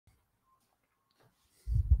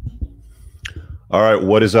All right,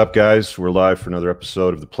 what is up, guys? We're live for another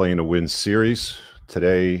episode of the Playing to Win series.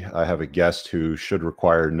 Today, I have a guest who should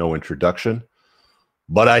require no introduction,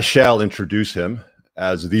 but I shall introduce him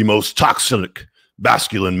as the most toxic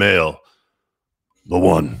masculine male, the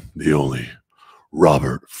one, the only,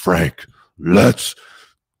 Robert Frank. Let's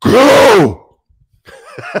go!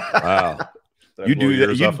 Wow. You do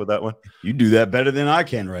that off with that one? You do that better than I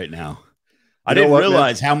can right now. I didn't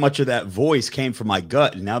realize how much of that voice came from my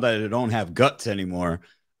gut. And now that I don't have guts anymore,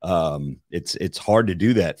 it's hard to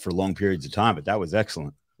do that for long periods of time. But that was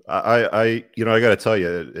excellent. I got to tell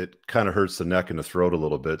you, it kind of hurts the neck and the throat a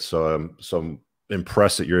little bit. So I'm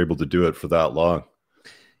impressed that you're able to do it for that long.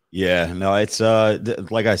 Yeah, no, it's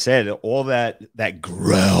like I said, all that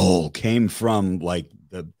growl came from like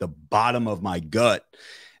the bottom of my gut.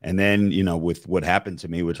 And then, with what happened to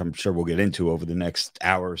me, which I'm sure we'll get into over the next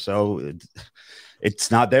hour or so, it's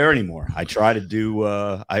not there anymore. I try to do,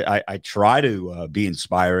 I try to be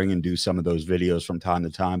inspiring and do some of those videos from time to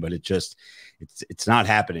time, but it's not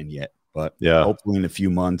happening yet. But yeah, hopefully in a few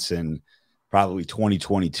months and probably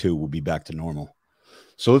 2022 we'll be back to normal.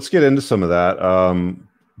 So let's get into some of that.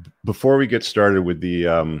 Before we get started with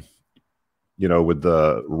the, with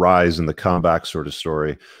the rise and the comeback sort of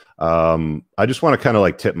story. I just want to kind of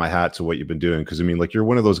like tip my hat to what you've been doing. Because I mean, like, you're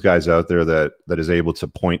one of those guys out there that is able to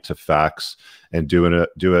point to facts and do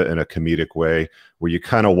it in a comedic way, where you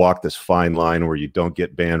kind of walk this fine line where you don't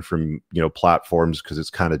get banned from, platforms because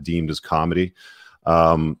it's kind of deemed as comedy.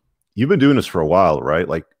 You've been doing this for a while, right?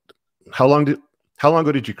 Like, how long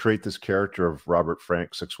ago did you create this character of Robert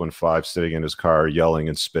Frank 615 sitting in his car yelling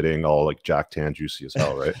and spitting, all like Jack Tan juicy as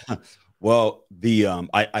hell, right? Well,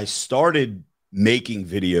 I started making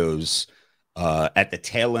videos at the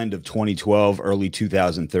tail end of 2012, early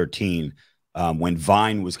 2013, when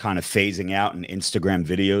Vine was kind of phasing out and Instagram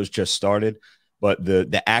videos just started. But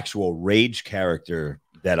the actual rage character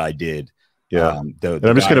that I did, yeah. And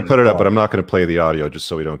I'm just going to put it up, but I'm not going to play the audio just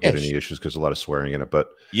so we don't get any issues, because a lot of swearing in it. But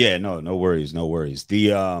yeah, no worries, no worries.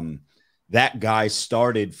 That guy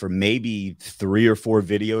started for maybe 3 or 4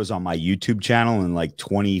 videos on my YouTube channel in like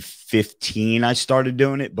 2015. I started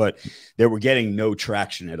doing it, but they were getting no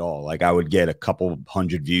traction at all. Like, I would get a couple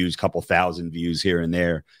hundred views, couple thousand views here and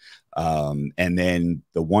there. And then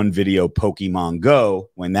the one video, Pokemon Go,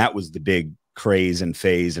 when that was the big craze and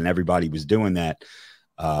phase and everybody was doing that,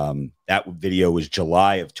 that video was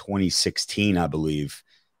July of 2016, I believe.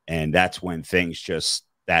 And that's when things just,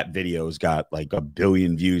 that video's got like 1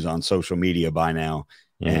 billion views on social media by now.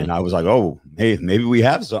 And I was like, oh, hey, maybe we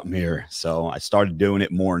have something here. So I started doing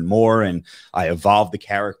it more and more. And I evolved the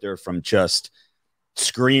character from just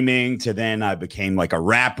screaming to then I became like a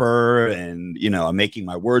rapper, and, I'm making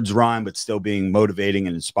my words rhyme, but still being motivating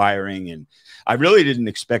and inspiring. And I really didn't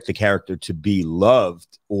expect the character to be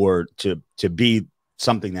loved or to be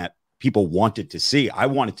something that people wanted to see. I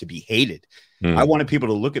wanted to be hated. I wanted people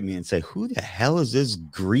to look at me and say, who the hell is this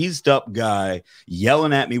greased up guy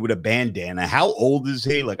yelling at me with a bandana? How old is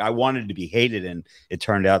he? Like, I wanted to be hated, and it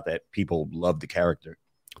turned out that people loved the character.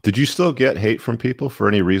 Did you still get hate from people for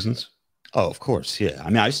any reasons? Oh, of course. Yeah.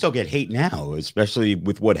 I mean, I still get hate now, especially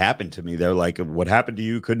with what happened to me. They're like, what happened to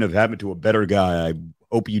you couldn't have happened to a better guy. I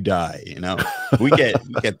hope you die. We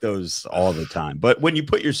get those all the time. But when you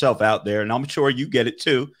put yourself out there, and I'm sure you get it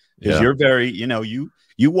too, because you're very,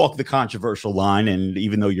 you walk the controversial line, and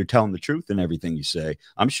even though you're telling the truth in everything you say,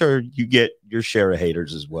 I'm sure you get your share of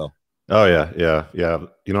haters as well. Oh, yeah.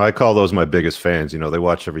 I call those my biggest fans. They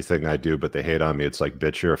watch everything I do, but they hate on me. It's like,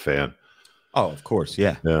 bitch, you're a fan. Oh, of course.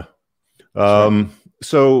 Yeah. Yeah.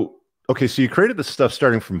 So you created this stuff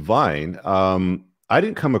starting from Vine. I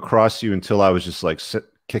didn't come across you until I was just like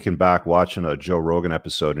kicking back watching a Joe Rogan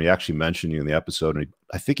episode, and he actually mentioned you in the episode, and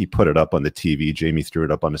I think he put it up on the TV. Jamie threw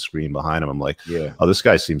it up on the screen behind him. I'm like, yeah, oh, this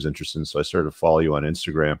guy seems interesting. So I started to follow you on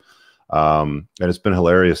Instagram. And it's been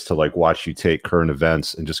hilarious to like watch you take current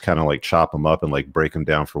events and just kind of like chop them up and like break them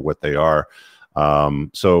down for what they are.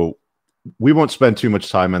 So we won't spend too much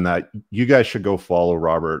time on that. You guys should go follow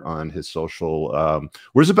Robert on his social.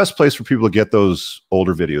 Where's the best place for people to get those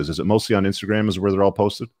older videos? Is it mostly on Instagram is where they're all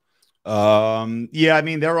posted? Yeah, I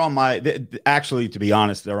mean, they're on actually, to be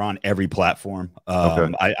honest, they're on every platform.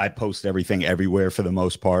 Okay. I post everything everywhere for the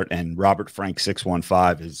most part, and Robert Frank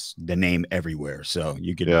 615 is the name everywhere. So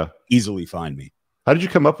you can easily find me. How did you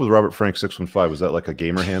come up with Robert Frank 615? Was that like a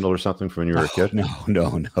gamer handle or something from when you were a kid?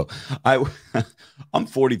 No. I'm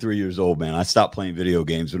 43 years old, man. I stopped playing video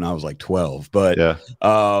games when I was like 12, but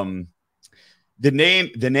The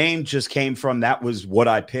name just came from, that was what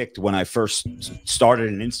I picked when I first started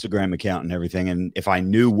an Instagram account and everything. And if I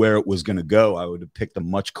knew where it was going to go, I would have picked a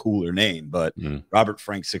much cooler name. But Robert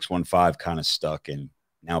Frank 615 kind of stuck, and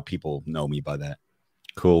now people know me by that.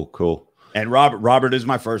 Cool, cool. And Robert is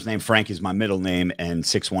my first name, Frank is my middle name, and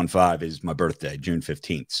 615 is my birthday, June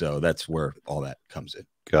 15th. So that's where all that comes in.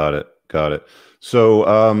 Got it. Got it. So,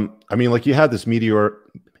 I mean, like, you had this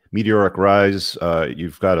meteoric rise.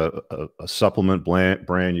 You've got a supplement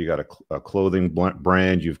brand. You got a clothing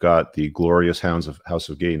brand. You've got the Glorious House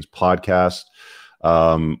of Gains podcast.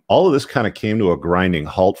 All of this kind of came to a grinding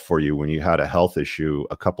halt for you when you had a health issue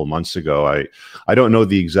a couple months ago. I don't know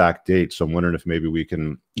the exact date, so I'm wondering if maybe we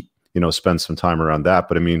can, spend some time around that.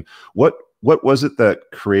 But I mean, what was it that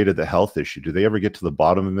created the health issue? Do they ever get to the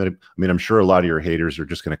bottom of it? I mean, I'm sure a lot of your haters are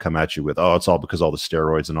just going to come at you with, oh, it's all because all the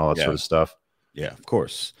steroids and all that sort of stuff. Yeah, of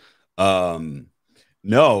course.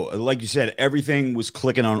 No, like you said, everything was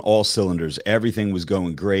clicking on all cylinders. Everything was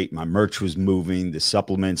going great. My merch was moving, the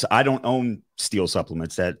supplements. I don't own Steel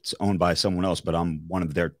Supplements. That's owned by someone else, but I'm one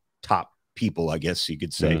of their top people, I guess you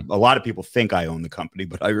could say. A lot of people think I own the company,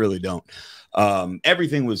 but I really don't.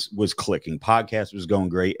 Everything was clicking. Podcast was going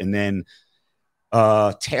great. And then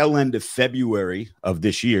tail end of February of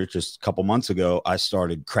this year, just a couple months ago, I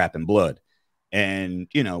started crapping blood. And,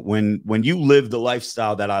 when you live the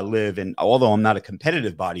lifestyle that I live, and although I'm not a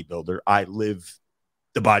competitive bodybuilder, I live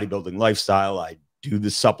the bodybuilding lifestyle. I do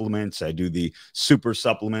the supplements. I do the super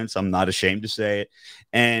supplements. I'm not ashamed to say it.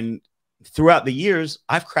 And throughout the years,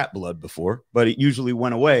 I've crapped blood before, but it usually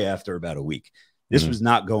went away after about a week. This was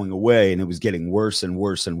not going away, and it was getting worse and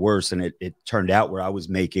worse and worse. And it turned out where I was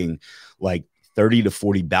making like 30 to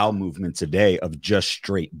 40 bowel movements a day of just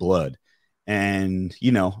straight blood. And,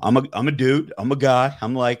 I'm a dude. I'm a guy.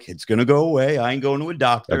 I'm like, it's going to go away. I ain't going to a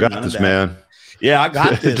doctor. I got this, man. Yeah, I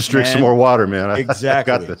got this. Just drink some more water, man.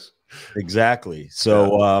 Exactly. I got this. Exactly.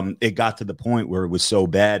 So it got to the point where it was so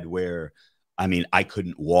bad where, I mean, I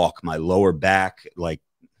couldn't walk. My lower back, like,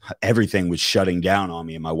 everything was shutting down on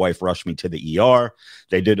me. And my wife rushed me to the ER.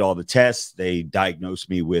 They did all the tests. They diagnosed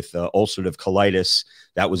me with ulcerative colitis.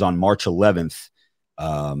 That was on March 11th.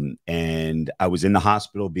 And I was in the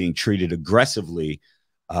hospital being treated aggressively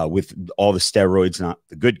with all the steroids, not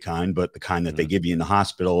the good kind, but the kind that they give you in the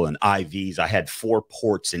hospital, and IVs. I had 4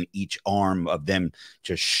 ports in each arm of them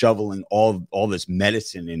just shoveling all this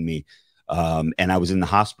medicine in me. And I was in the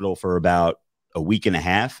hospital for about a week and a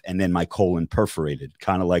half, and then my colon perforated,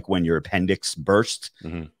 kind of like when your appendix burst.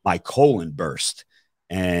 My colon burst.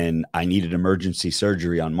 And I needed emergency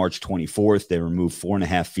surgery on March 24th. They removed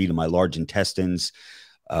 4.5 feet of my large intestines.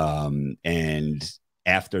 And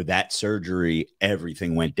after that surgery,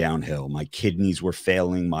 everything went downhill. My kidneys were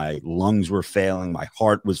failing. My lungs were failing. My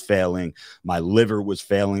heart was failing. My liver was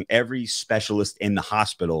failing. Every specialist in the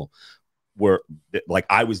hospital were like,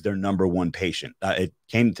 I was their #1 patient. It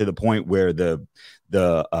came to the point where the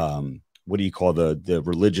what do you call the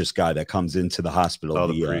religious guy that comes into the hospital? Oh,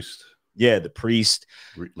 the priest. Yeah, the priest.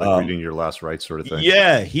 Like reading your last rites sort of thing.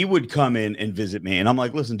 Yeah, he would come in and visit me. And I'm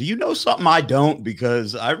like, listen, do you know something I don't?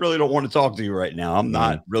 Because I really don't want to talk to you right now. I'm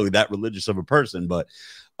not really that religious of a person. But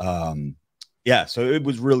yeah, so it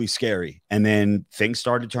was really scary. And then things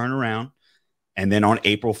started to turn around. And then on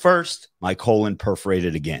April 1st, my colon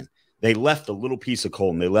perforated again. They left a little piece of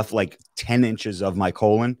colon. They left like 10 inches of my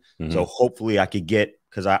colon. So hopefully I could get,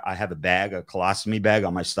 because I have a bag, a colostomy bag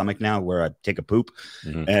on my stomach now where I take a poop.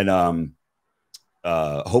 And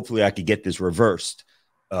hopefully I could get this reversed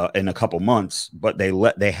in a couple months. But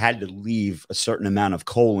they had to leave a certain amount of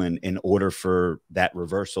colon in order for that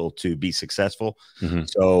reversal to be successful.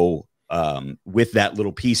 So with that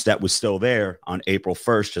little piece that was still there on April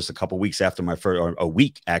 1st, just a couple weeks after my first, or a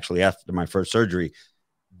week actually after my first surgery,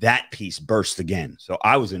 that piece burst again. So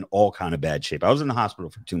I was in all kind of bad shape. I was in the hospital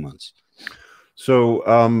for 2 months. So,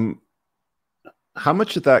 how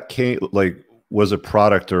much of that was a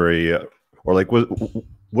product or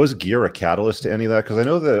was gear a catalyst to any of that? Because I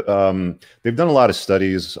know that they've done a lot of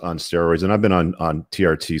studies on steroids, and I've been on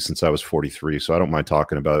TRT since I was 43, so I don't mind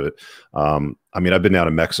talking about it. I mean, I've been down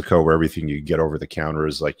in Mexico where everything you get over the counter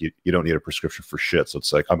is like, you don't need a prescription for shit. So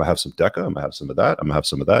it's like, I'm gonna have some Deca, I'm gonna have some of that, I'm gonna have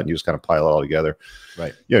some of that, and you just kind of pile it all together.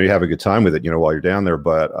 Right. You have a good time with it, while you're down there.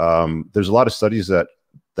 But there's a lot of studies that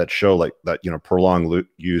show like that, prolonged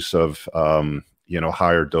use of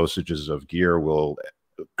higher dosages of gear will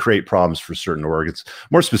create problems for certain organs,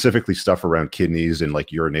 more specifically stuff around kidneys and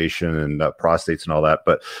like urination and prostates and all that.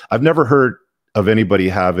 But I've never heard of anybody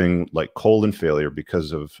having like colon failure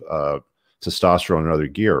because of testosterone and other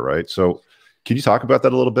gear, right? So can you talk about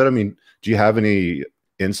that a little bit? I mean, do you have any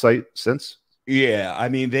insight since? Yeah, I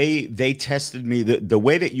mean they tested me. The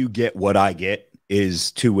way that you get what I get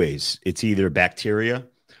is two ways. It's either bacteria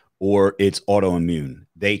or it's autoimmune.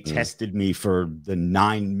 They Mm. tested me for the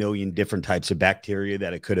 9 million different types of bacteria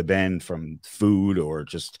that it could have been from food or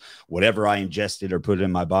just whatever I ingested or put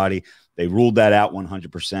in my body. They ruled that out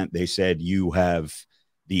 100%. They said you have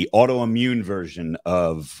the autoimmune version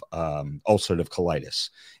of ulcerative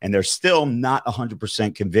colitis. And they're still not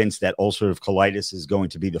 100% convinced that ulcerative colitis is going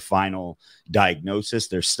to be the final diagnosis.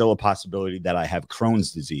 There's still a possibility that I have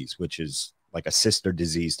Crohn's disease, which is like a sister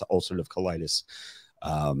disease to ulcerative colitis.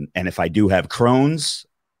 And if I do have Crohn's,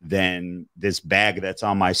 then this bag that's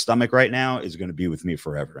on my stomach right now is going to be with me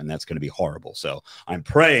forever, and that's going to be horrible. So I'm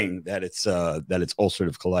praying that it's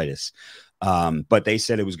ulcerative colitis. But they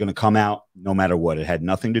said it was going to come out no matter what. It had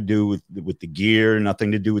nothing to do with the gear,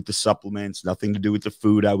 nothing to do with the supplements, nothing to do with the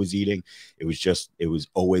food I was eating. It was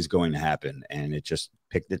always going to happen, and it just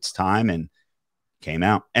picked its time and came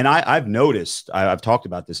out. And I've noticed, I've talked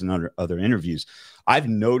about this in other interviews. I've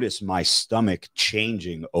noticed my stomach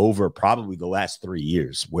changing over probably the last 3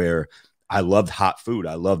 years, where I loved hot food.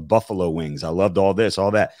 I loved buffalo wings. I loved all this,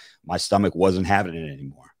 all that. My stomach wasn't having it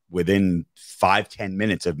anymore. Within 5-10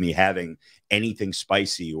 minutes of me having anything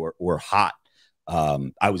spicy or hot,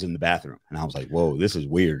 I was in the bathroom, and I was like, whoa, this is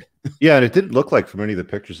weird. Yeah, and it didn't look like from any of the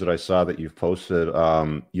pictures that I saw that you've posted,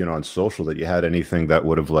 on social, that you had anything that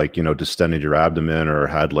would have distended your abdomen or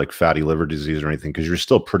had like fatty liver disease or anything, because you're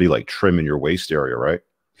still pretty like trim in your waist area, right?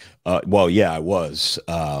 Well, yeah, I was.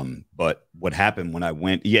 But what happened when I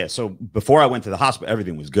went? Yeah, so before I went to the hospital,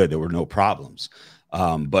 everything was good. There were no problems.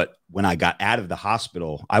 But when I got out of the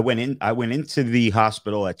hospital, I went into the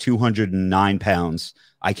hospital at 209 pounds.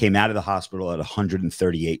 I came out of the hospital at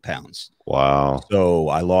 138 pounds. Wow. So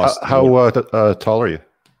I lost. How tall are you?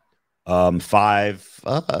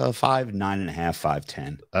 5'9.5",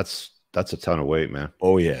 5'10". That's a ton of weight, man.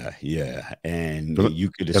 Oh yeah, yeah. And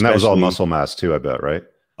you could, and that was all muscle mass too, I bet, right?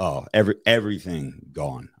 Oh, everything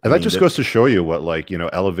gone. And that just goes to show you what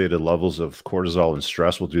elevated levels of cortisol and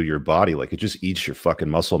stress will do to your body. Like, it just eats your fucking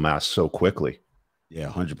muscle mass so quickly. Yeah,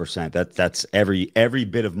 100%. That's every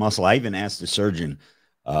bit of muscle. I even asked the surgeon.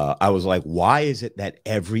 I was like, why is it that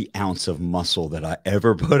every ounce of muscle that I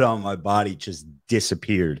ever put on my body just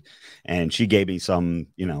disappeared? And she gave me some,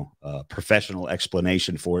 professional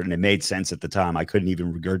explanation for it. And it made sense at the time. I couldn't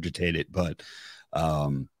even regurgitate it, but,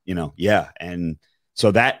 yeah. And so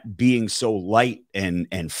that being so light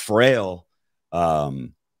and frail,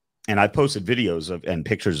 and I posted videos and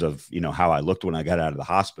pictures of, how I looked when I got out of the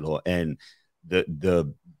hospital, and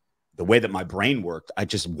the way that my brain worked, I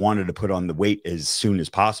just wanted to put on the weight as soon as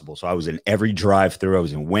possible. So I was in every drive-through. I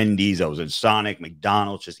was in Wendy's. I was in Sonic,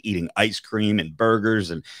 McDonald's, just eating ice cream and burgers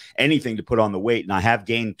and anything to put on the weight. And I have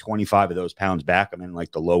gained 25 of those pounds back. I'm in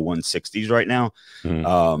like the low 160s right now.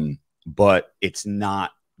 Mm. But it's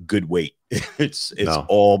not good weight. It's no.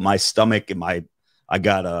 All my stomach and I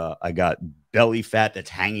got belly fat that's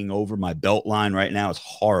hanging over my belt line right now. It's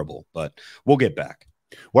horrible, but we'll get back.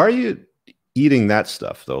 Why are you eating that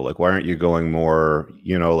stuff though? Like, why aren't you going more,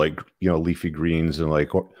 leafy greens and like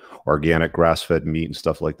organic grass-fed meat and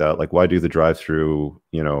stuff like that? Like, why do the drive-through,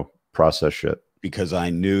 processed shit? Because I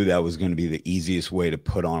knew that was going to be the easiest way to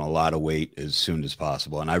put on a lot of weight as soon as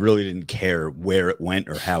possible. And I really didn't care where it went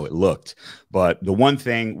or how it looked. But the one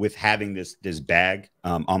thing with having this bag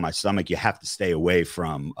on my stomach, you have to stay away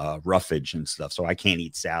from roughage and stuff. So I can't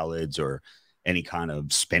eat salads or any kind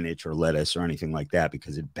of spinach or lettuce or anything like that,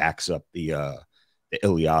 because it backs up the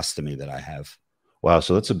ileostomy that I have. Wow.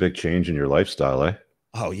 So that's a big change in your lifestyle, eh?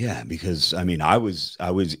 Oh yeah, because I mean, I was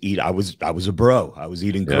a bro. I was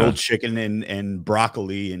eating grilled chicken and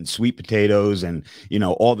broccoli and sweet potatoes and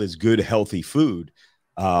all this good healthy food.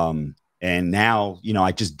 And now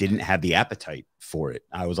I just didn't have the appetite for it.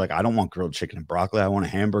 I was like, I don't want grilled chicken and broccoli. I want a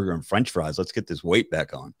hamburger and French fries. Let's get this weight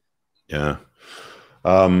back on. Yeah.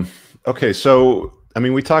 Okay, so I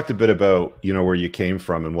mean, we talked a bit about where you came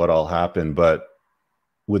from and what all happened, but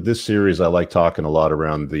with this series, I like talking a lot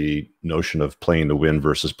around the notion of playing to win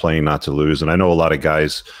versus playing not to lose. And I know a lot of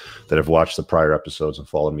guys that have watched the prior episodes and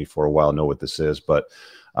followed me for a while know what this is. But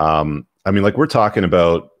I mean, like, we're talking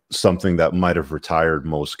about something that might have retired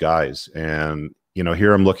most guys. And,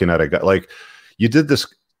 here I'm looking at a guy, like, you did this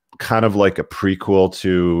kind of like a prequel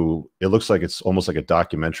to, it looks like it's almost like a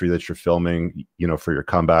documentary that you're filming, for your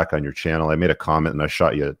comeback on your channel. I made a comment and I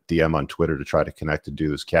shot you a DM on Twitter to try to connect and do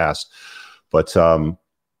this cast. But,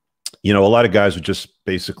 a lot of guys would just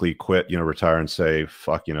basically quit, retire and say,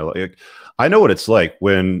 fuck, like, I know what it's like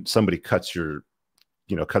when somebody cuts in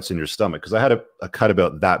your stomach. Cause I had a cut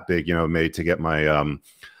about that big, made to get my,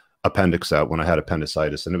 appendix out when I had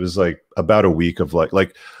appendicitis, and it was like about a week of like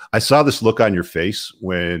I saw this look on your face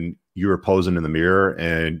when you were posing in the mirror,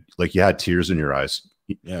 and like you had tears in your eyes,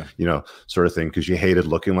 Yeah. you know, sort of thing, because you hated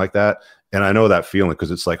looking like that. And I know that feeling,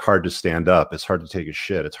 because it's like hard to stand up, it's hard to take a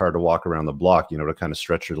shit, it's hard to walk around the block, you know, to kind of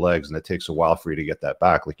stretch your legs, and it takes a while for you to get that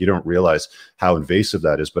back. Like, you don't realize how invasive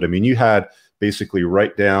that is. But I mean, you had basically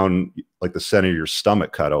right down like the center of your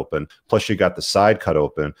stomach cut open, plus you got the side cut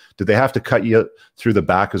open. Did they have to cut you through the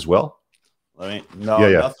back as well? No,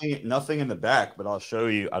 yeah. Nothing in the back, but I'll show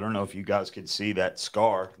you. I don't know if you guys could see that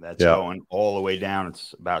scar that's going all the way down.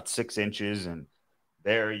 It's about 6 inches, and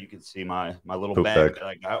there you can see my little bag that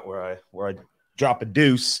I got where I drop a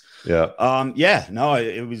deuce. Yeah. No,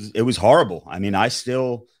 it was horrible. I mean,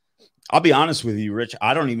 I'll be honest with you, Rich,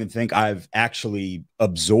 I don't even think I've actually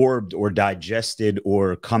absorbed or digested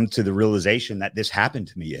or come to the realization that this happened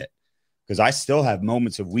to me yet. Because I still have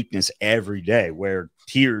moments of weakness every day where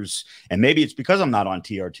tears, and maybe it's because I'm not on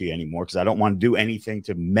TRT anymore, because I don't want to do anything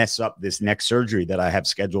to mess up this next surgery that I have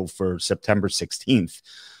scheduled for September 16th.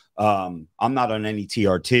 I'm not on any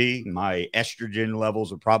TRT. My estrogen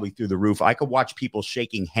levels are probably through the roof. I could watch people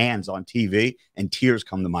shaking hands on TV and tears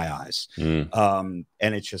come to my eyes. And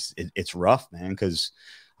it's just, it's rough, man. Because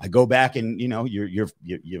I go back and, you know, you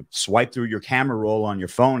swipe through your camera roll on your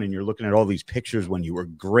phone and you're looking at all these pictures when you were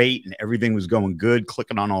great and everything was going good,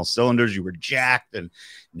 clicking on all cylinders, you were jacked. And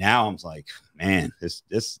now I'm like, man, this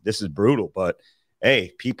is brutal. But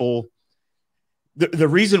hey, people, the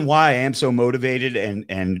reason why I am so motivated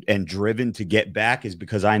and driven to get back is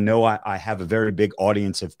because I know I have a very big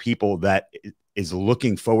audience of people that is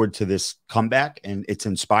looking forward to this comeback, and it's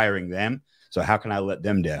inspiring them. So how can I let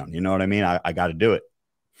them down? You know what I mean? I got to do it.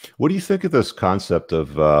 What do you think of this concept of,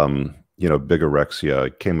 you know, bigorexia? I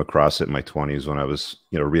came across it in my 20s when I was,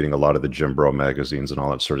 you know, reading a lot of the Gym Bro magazines and all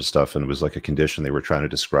that sort of stuff. And it was like a condition they were trying to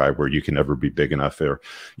describe where you can never be big enough, or,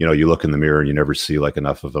 you know, you look in the mirror and you never see like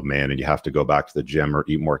enough of a man, and you have to go back to the gym or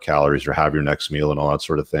eat more calories or have your next meal and all that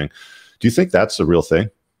sort of thing. Do you think that's a real thing?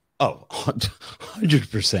 Oh,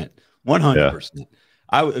 100%, 100%.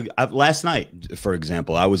 I last night, for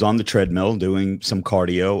example, I was on the treadmill doing some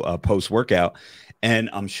cardio post workout,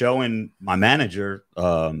 and I'm showing my manager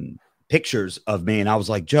pictures of me, and I was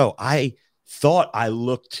like, Joe, I thought I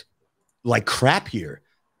looked like crap here,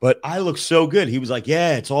 but I look so good. He was like,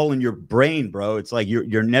 yeah, it's all in your brain, bro. It's like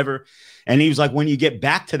you're never. And he was like, when you get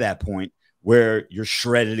back to that point where you're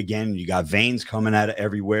shredded again, you got veins coming out of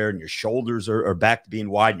everywhere, and your shoulders are back to being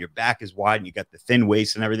wide, and your back is wide, and you got the thin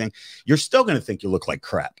waist and everything, you're still going to think you look like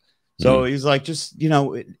crap. So he's like, just, you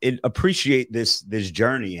know, appreciate this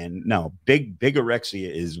journey. And no,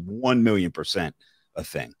 bigorexia is 1,000,000% a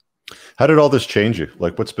thing. How did all this change you?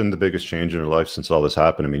 Like, what's been the biggest change in your life since all this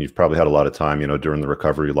happened? I mean, you've probably had a lot of time, you know, during the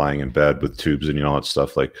recovery, lying in bed with tubes and, you know, all that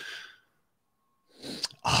stuff. Like,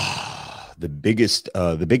 the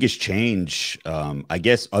biggest change, I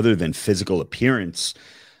guess, other than physical appearance,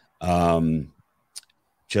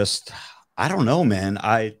 just, I don't know, man.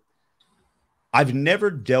 I've never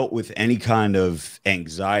dealt with any kind of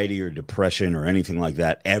anxiety or depression or anything like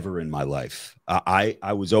that ever in my life.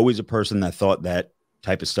 I was always a person that thought that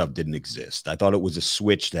type of stuff didn't exist. I thought it was a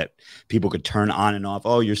switch that people could turn on and off.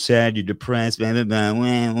 Oh, you're sad, you're depressed, blah, blah, blah,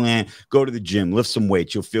 wah, wah. Go to the gym, lift some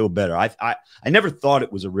weights, you'll feel better. I never thought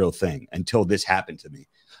it was a real thing until this happened to me.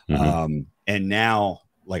 And now,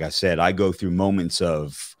 like I said, I go through moments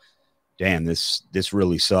of, damn, this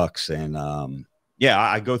really sucks. And yeah,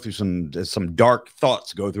 I go through some dark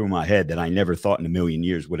thoughts go through my head that I never thought in a million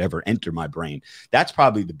years would ever enter my brain. That's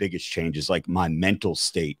probably the biggest change, is like my mental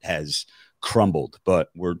state has crumbled, but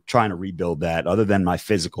we're trying to rebuild that, other than my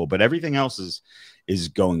physical. But everything else is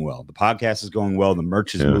going well. The podcast is going well. The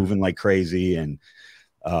merch is moving like crazy. And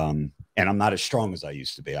I'm not as strong as I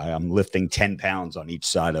used to be. I'm lifting 10 pounds on each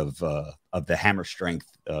side of the hammer strength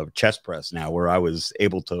chest press now, where I was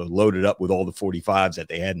able to load it up with all the 45s that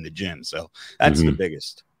they had in the gym. So that's the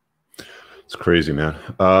biggest. It's crazy, man.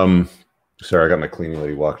 Sorry, I got my cleaning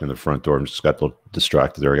lady walking in the front door. I'm just got a little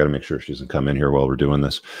distracted there. I got to make sure she doesn't come in here while we're doing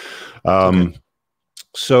this. Okay.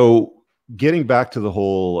 So getting back to the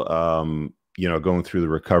whole, you know, going through the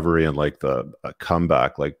recovery and like the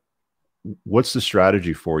comeback, like, what's the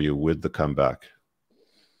strategy for you with the comeback?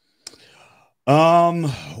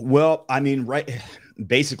 Well, I mean,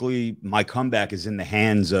 basically my comeback is in the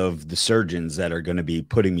hands of the surgeons that are going to be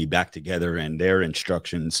putting me back together, and their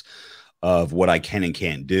instructions of what I can and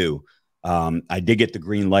can't do. I did get the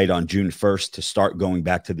green light on June 1st to start going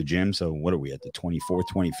back to the gym. So what are we at, the 24th,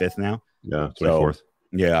 25th now? Yeah, 24th. So,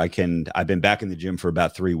 yeah, I've been back in the gym for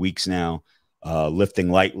about 3 weeks now. lifting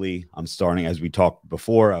lightly. I'm starting, as we talked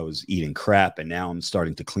before, I was eating crap, and now I'm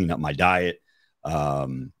starting to clean up my diet.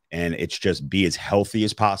 And it's just be as healthy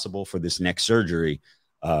as possible for this next surgery,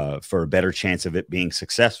 for a better chance of it being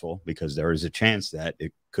successful, because there is a chance that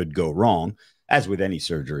it could go wrong, as with any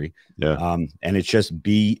surgery. Yeah. And it's just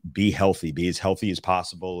be healthy, be as healthy as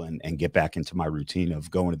possible, and get back into my routine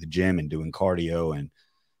of going to the gym and doing cardio, and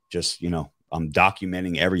just, I'm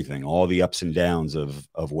documenting everything, all the ups and downs of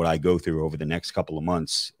what I go through over the next couple of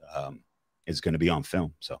months, is going to be on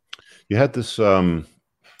film. So you had this,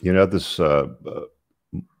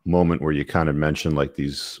 moment where you kind of mentioned like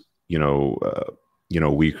these,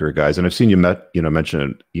 weaker guys. And I've seen you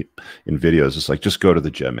mention it in videos. It's like, just go to the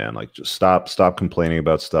gym, man. Like, just stop complaining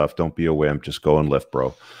about stuff. Don't be a wimp. Just go and lift,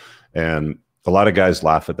 bro. And a lot of guys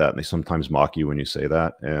laugh at that, and they sometimes mock you when you say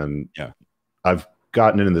that. And yeah, I've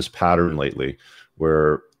gotten into this pattern lately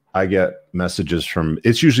where I get messages from,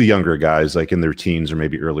 it's usually younger guys, like in their teens or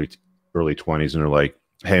maybe early 20s. And they're like,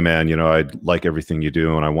 hey man, I like everything you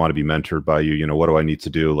do, and I want to be mentored by you. What do I need to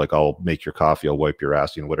do? Like, I'll make your coffee, I'll wipe your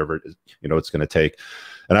ass, whatever it is, it's going to take.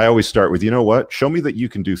 And I always start with, what? Show me that you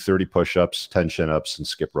can do 30 push-ups, 10 chin-ups, and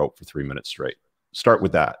skip rope for 3 minutes straight. Start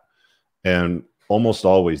with that. And almost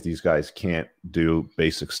always these guys can't do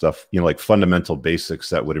basic stuff, like fundamental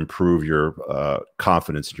basics that would improve your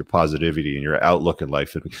confidence and your positivity and your outlook in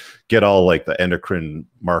life, and get all like the endocrine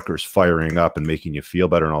markers firing up and making you feel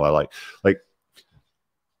better and all that. Like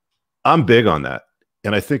I'm big on that.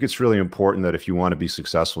 And I think it's really important that if you want to be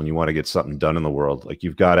successful and you want to get something done in the world, like,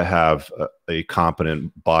 you've got to have a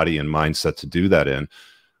competent body and mindset to do that in.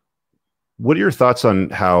 What are your thoughts on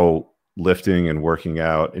how lifting and working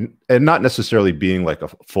out, and not necessarily being like a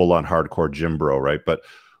full-on hardcore gym bro, right? But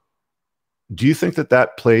do you think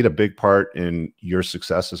that played a big part in your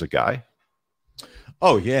success as a guy?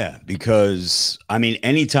 Oh yeah, because I mean,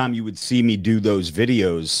 anytime you would see me do those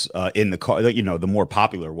videos in the car, the more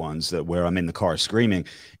popular ones where I'm in the car screaming,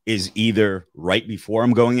 is either right before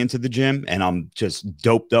I'm going into the gym and I'm just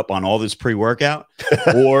doped up on all this pre-workout,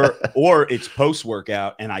 or it's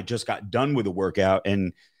post-workout and I just got done with a workout.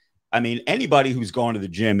 And I mean, anybody who's gone to the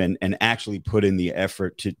gym and actually put in the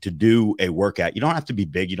effort to do a workout, you don't have to be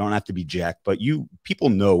big, you don't have to be jacked, but people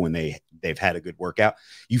know when they've had a good workout,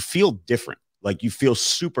 you feel different. Like, you feel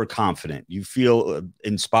super confident, you feel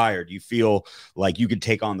inspired, you feel like you could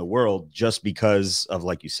take on the world, just because of,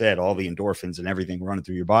 like you said, all the endorphins and everything running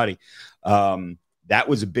through your body. That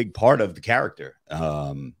was a big part of the character.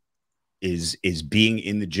 Is being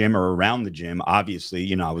in the gym or around the gym.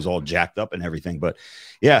 Obviously, I was all jacked up and everything, but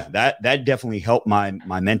yeah, that definitely helped my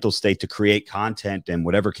mental state to create content, and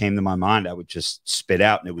whatever came to my mind, I would just spit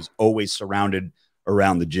out, and it was always surrounded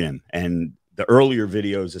around the gym. And the earlier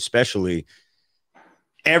videos, especially,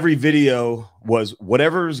 every video was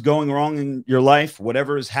whatever is going wrong in your life,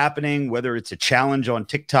 whatever is happening, whether it's a challenge on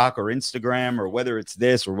TikTok or Instagram, or whether it's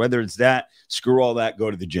this or whether it's that, screw all that,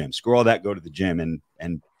 go to the gym, screw all that, go to the gym.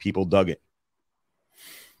 And people dug it.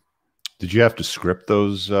 Did you have to script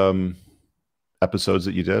those episodes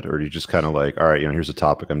that you did, or do you just kind of like, all right, here's a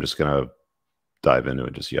topic, I'm just going to dive into it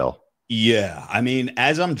and just yell? Yeah. I mean,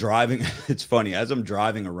 as I'm driving, it's funny, as I'm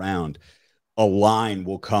driving around, a line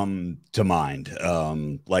will come to mind.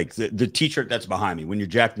 Like the t-shirt that's behind me, when you're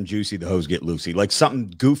jacked and juicy, the hose get loosey. Like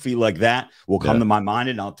something goofy like that will come to my mind,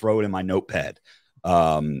 and I'll throw it in my notepad.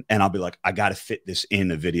 And I'll be like, I got to fit this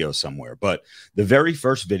in a video somewhere. But the very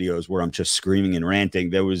first videos where I'm just screaming and ranting,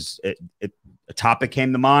 there was a topic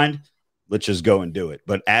came to mind. Let's just go and do it.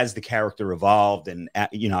 But as the character evolved, and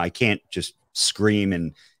I can't just scream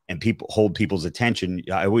and people hold people's attention.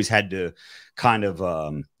 I always had to kind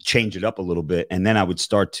of change it up a little bit. And then I would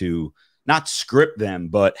start to not script them,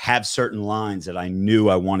 but have certain lines that I knew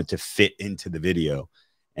I wanted to fit into the video.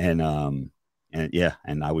 And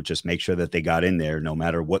I would just make sure that they got in there no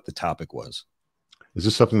matter what the topic was. Is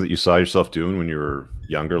this something that you saw yourself doing when you were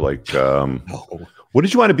younger? Like, what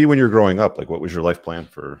did you want to be when you were growing up? Like, what was your life plan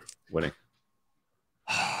for winning?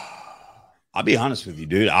 I'll be honest with you,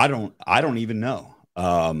 dude. I don't even know.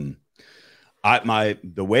 The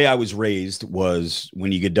way I was raised was,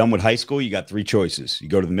 when you get done with high school, you got three choices. You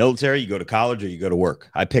go to the military, you go to college, or you go to work.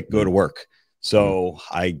 I picked go to work. So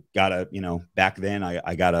I got back then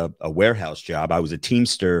I got a warehouse job. I was a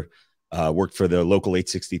Teamster, worked for the local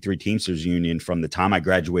 863 Teamsters Union from the time I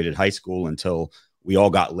graduated high school until we all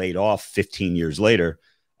got laid off 15 years later.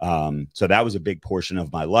 So that was a big portion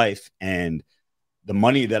of my life. And the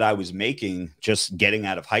money that I was making just getting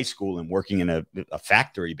out of high school and working in a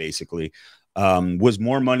factory, basically, was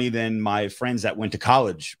more money than my friends that went to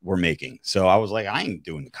college were making. So I was like, I ain't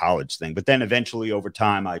doing the college thing. But then eventually over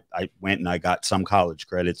time, I went and I got some college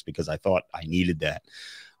credits because I thought I needed that.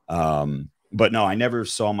 But no, I never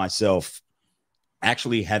saw myself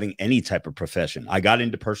actually having any type of profession. I got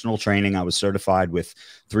into personal training. I was certified with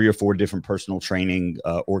 3 or 4 different personal training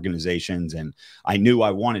organizations. And I knew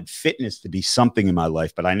I wanted fitness to be something in my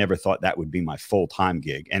life, but I never thought that would be my full-time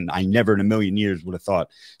gig. And I never in a million years would have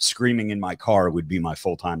thought screaming in my car would be my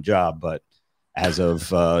full-time job. But as of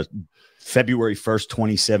February 1st,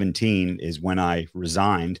 2017 is when I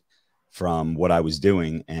resigned from what I was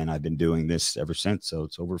doing. And I've been doing this ever since. So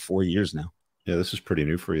it's over 4 years now. Yeah, this is pretty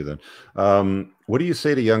new for you then. What do you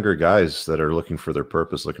say to younger guys that are looking for their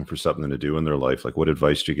purpose, looking for something to do in their life? Like, what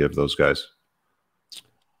advice do you give those guys?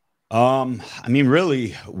 I mean,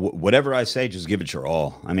 really, whatever I say, just give it your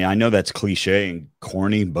all. I mean, I know that's cliche and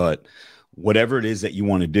corny, but whatever it is that you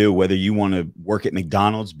want to do, whether you want to work at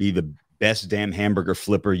McDonald's, be the best damn hamburger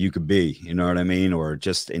flipper you could be, you know what I mean? Or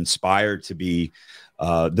just inspired to be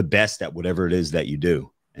the best at whatever it is that you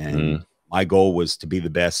do. And my goal was to be the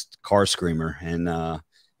best car screamer, and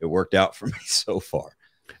it worked out for me so far.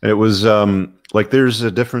 And it was like there's a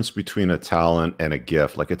difference between a talent and a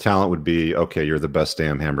gift. Like a talent would be, okay, you're the best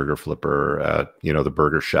damn hamburger flipper at, you know, the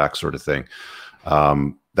Burger Shack sort of thing.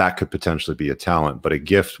 That could potentially be a talent, but a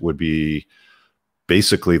gift would be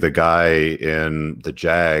basically the guy in the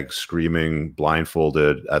Jag screaming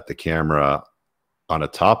blindfolded at the camera on a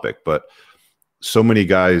topic. But so many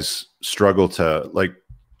guys struggle to, like,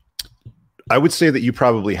 I would say that you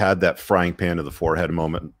probably had that frying pan to the forehead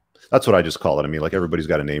moment. That's what I just call it. I mean, like, everybody's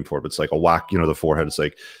got a name for it, but it's like a whack, you know, the forehead. It's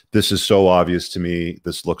like, this is so obvious to me.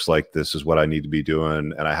 This looks like this is what I need to be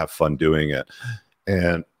doing, and I have fun doing it.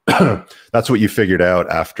 And that's what you figured out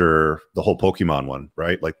after the whole Pokemon one,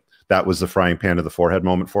 right? Like, that was the frying pan to the forehead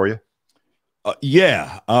moment for you?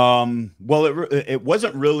 Yeah. Well, it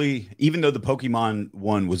wasn't really, even though the Pokemon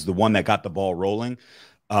one was the one that got the ball rolling.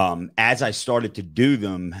 As I started to do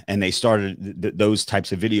them and they started, those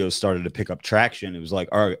types of videos started to pick up traction, it was like,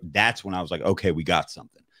 all right, that's when I was like, okay, we got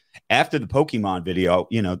something. After the Pokemon video,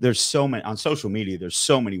 you know, there's so many on social media, there's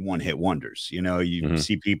so many one-hit wonders. You know, you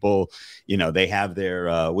see people, you know, they have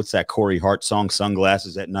their, what's that Corey Hart song,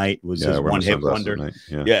 Sunglasses at Night, was his one-hit wonder.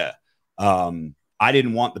 Yeah. I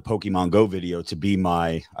didn't want the Pokemon Go video to be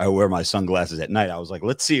I wear my sunglasses at night. I was like,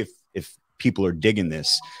 let's see if people are digging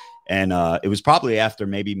this. And it was probably after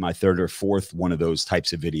maybe my 3rd or 4th one of those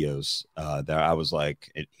types of videos that I was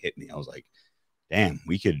like, it hit me. I was like, damn,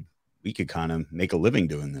 we could kind of make a living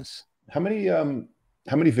doing this. How many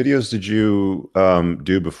videos did you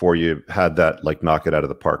do before you had that, like, knock it out of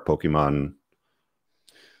the park Pokemon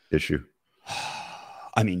issue?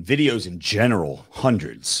 I mean, videos in general,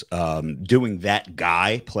 hundreds. Doing that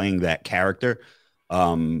guy, playing that character,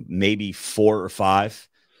 maybe 4 or 5.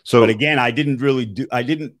 So, but again, I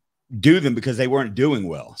didn't do them because they weren't doing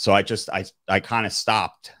well. So I kind of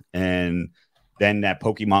stopped, and then that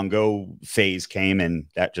Pokemon Go phase came, and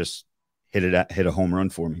that just hit a home run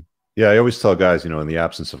for me. Yeah, I always tell guys, you know, in the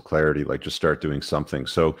absence of clarity, like, just start doing something.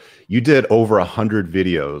 So you did over 100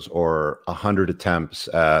 videos or 100 attempts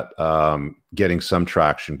at getting some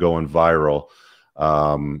traction, going viral,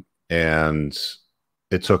 and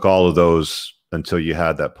it took all of those until you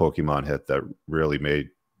had that Pokemon hit that really made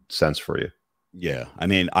sense for you. Yeah. I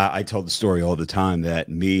mean, I tell the story all the time that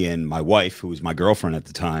me and my wife, who was my girlfriend at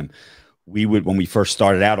the time, we would, when we first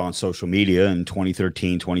started out on social media in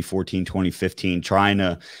 2013, 2014, 2015, trying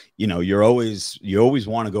to, you know, you always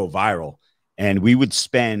want to go viral. And we would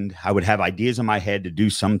I would have ideas in my head to do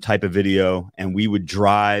some type of video, and we would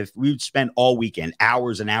spend all weekend,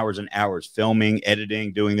 hours and hours and hours filming,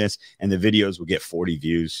 editing, doing this. And the videos would get 40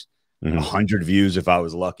 views, 100 views if I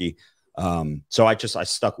was lucky. So I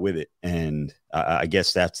stuck with it. And I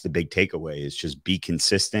guess that's the big takeaway, is just be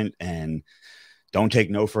consistent and don't take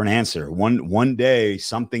no for an answer. One day,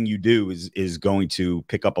 something you do is going to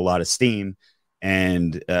pick up a lot of steam.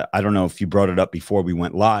 And I don't know if you brought it up before we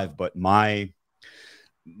went live, but my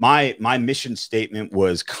mission statement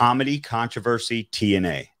was comedy, controversy,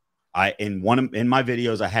 TNA. In my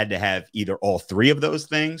videos, I had to have either all 3 of those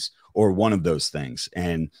things or one of those things.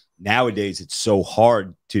 And nowadays, it's so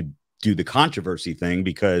hard to do the controversy thing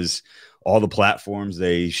because all the platforms,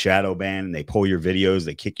 they shadow ban and they pull your videos,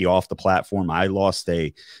 they kick you off the platform. I lost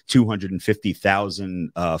a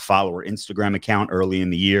 250,000 follower Instagram account early in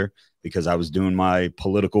the year because I was doing my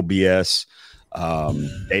political BS.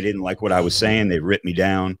 They didn't like what I was saying. They ripped me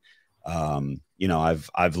down. You you know,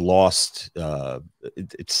 I've lost.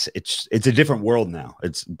 It's a different world now.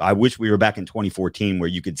 I wish we were back in 2014 where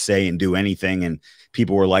you could say and do anything, and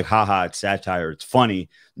people were like, "Haha, it's satire, it's funny."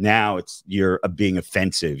 Now you're being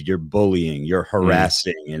offensive, you're bullying, you're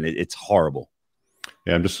harassing, and it's horrible.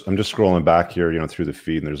 Yeah, I'm just scrolling back here, you know, through the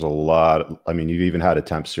feed, and there's a lot. I mean, you've even had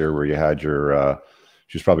attempts here where you had your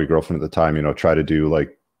she was probably girlfriend at the time, you know, try to do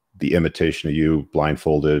like the imitation of you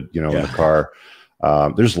blindfolded, you know, in the car.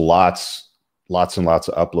 There's lots and lots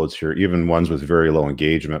of uploads here, even ones with very low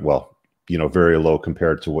engagement. Well, you know, very low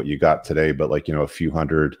compared to what you got today, but like, you know, a few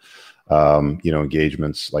hundred, you know,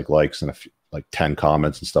 engagements, like likes, and a few, like 10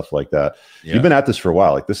 comments and stuff like that. Yeah. You've been at this for a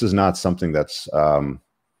while. Like, this is not something that's,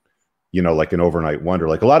 you know, like an overnight wonder.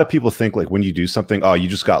 Like, a lot of people think like when you do something, oh, you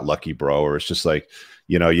just got lucky, bro. Or it's just like,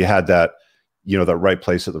 you know, you had that, you know, that right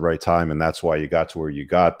place at the right time, and that's why you got to where you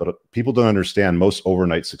got. But people don't understand most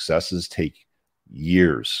overnight successes take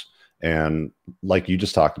years. And like you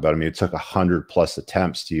just talked about, I mean, it took 100+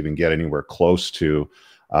 attempts to even get anywhere close to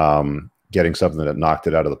getting something that knocked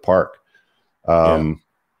it out of the park.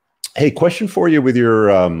 Hey, question for you with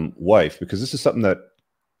your wife, because this is something that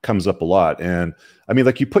comes up a lot. And I mean,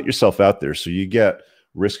 like, you put yourself out there, so you get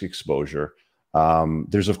risk exposure.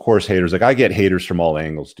 There's of course haters. Like, I get haters from all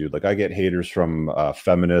angles, dude. Like, I get haters from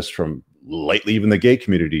feminists, from lately even the gay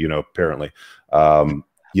community, you know, apparently.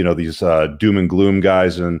 You know, these doom and gloom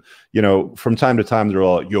guys, and, you know, from time to time they're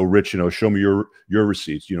all, "Yo, Rich, you know, show me your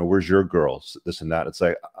receipts, you know, where's your girls, this and that." It's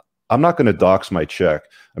like, I'm not going to dox my chick.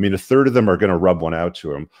 I mean, a third of them are going to rub one out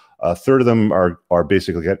to him. A third of them are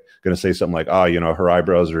basically going to say something like, "Oh, you know, her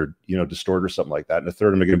eyebrows are, you know, distorted," or something like that. And a third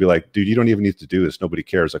of them are going to be like, "Dude, you don't even need to do this. Nobody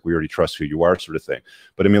cares. Like, we already trust who you are," sort of thing.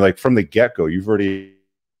 But I mean, like, from the get-go, you've already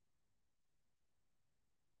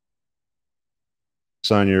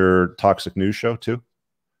on your toxic news show too.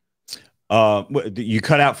 You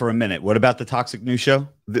cut out for a minute. What about the toxic news show?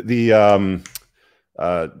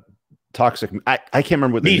 Toxic. I can't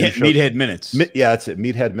remember what the Meathead Minutes. Yeah, that's it.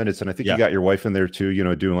 Meathead Minutes. And I think you got your wife in there too, you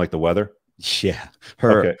know, doing like the weather. Yeah.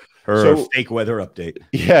 Her fake weather update.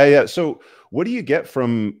 Yeah. Yeah. So what do you get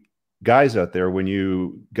from guys out there when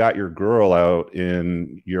you got your girl out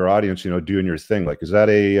in your audience, you know, doing your thing? Like, is that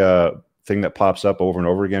a thing that pops up over and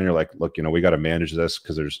over again? You're like, "Look, you know, we got to manage this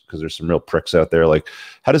because there's some real pricks out there." Like,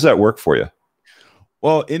 how does that work for you?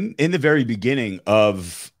 Well, in the very beginning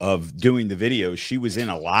of doing the videos, she was in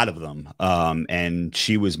a lot of them, and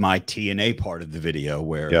she was my TNA part of the video,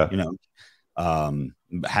 where you know,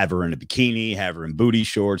 have her in a bikini, have her in booty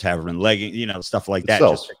shorts, have her in leggings, you know, stuff like that.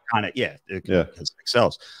 Just kind of it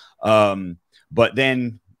sells. But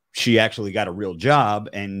then she actually got a real job,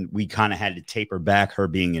 and we kind of had to taper back her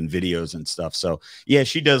being in videos and stuff. So yeah,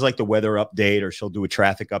 she does like the weather update, or she'll do a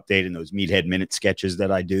traffic update in those Meathead Minute sketches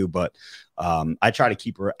that I do. But I try to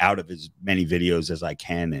keep her out of as many videos as I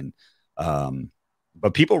can. And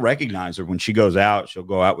but people recognize her when she goes out. She'll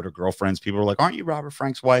go out with her girlfriends. People are like, "Aren't you Robert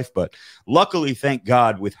Frank's wife?" But luckily, thank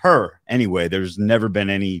God, with her anyway, there's never been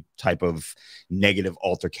any type of negative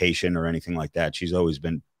altercation or anything like that. She's always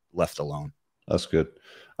been left alone. That's good.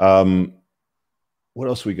 What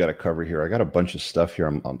else we got to cover here? I got a bunch of stuff here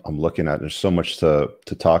I'm looking at. There's so much to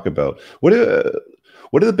talk about. What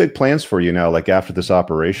are the big plans for you now? Like, after this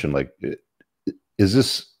operation, like, is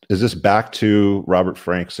this back to Robert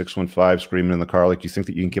Frank 615 screaming in the car? Like, do you think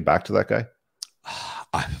that you can get back to that guy?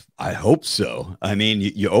 I hope so. I mean,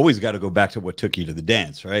 you always got to go back to what took you to the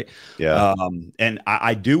dance, right? Yeah. And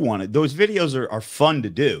I do want to. Those videos are fun to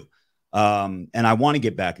do. And I want to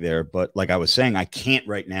get back there, but like I was saying, I can't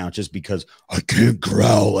right now just because I can't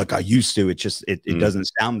growl like I used to. It just, it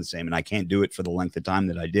doesn't sound the same, and I can't do it for the length of time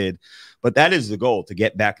that I did. But that is the goal, to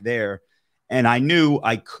get back there. And I knew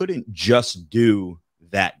I couldn't just do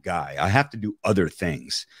that guy. I have to do other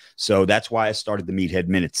things. So that's why I started the Meathead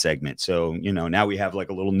Minute segment. So, you know, now we have like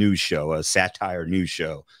a little news show, a satire news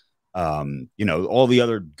show. You know, all the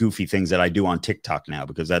other goofy things that I do on TikTok now,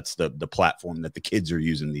 because that's the platform that the kids are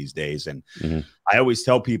using these days. And I always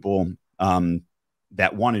tell people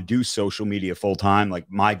that want to do social media full time, like,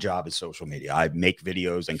 my job is social media. I make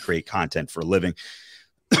videos and create content for a living.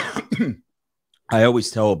 I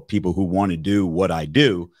always tell people who want to do what I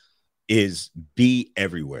do is be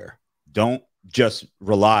everywhere. Don't just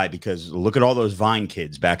rely, because look at all those Vine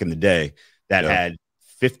kids back in the day that had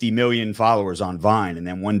 50 million followers on Vine, and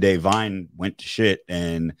then one day Vine went to shit,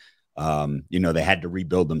 and you know, they had to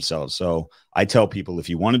rebuild themselves. So I tell people, if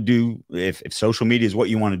you want to do, if social media is what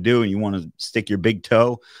you want to do, and you want to stick your big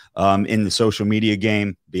toe in the social media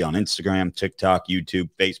game, be on Instagram, TikTok, YouTube,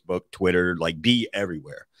 Facebook, Twitter, like, be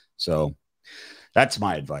everywhere. So that's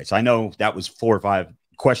my advice. I know that was 4 or 5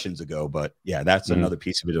 questions ago. But yeah, that's another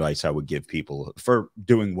piece of advice I would give people for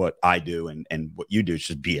doing what I do and what you do.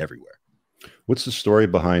 Should be everywhere. What's the story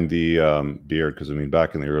behind the beard? Because I mean,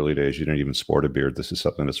 back in the early days, you didn't even sport a beard. This is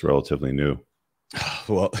something that's relatively new.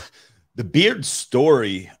 Well, the beard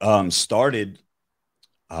story started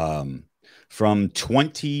from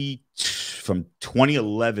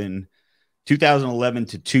 2011 to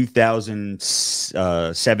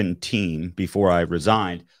 2017. Before I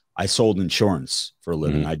resigned, I sold insurance for a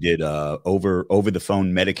living. I did over the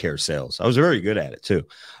phone Medicare sales. I was very good at it too,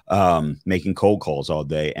 making cold calls all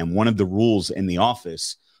day. And one of the rules in the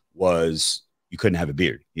office was you couldn't have a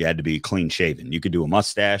beard. You had to be clean shaven. You could do a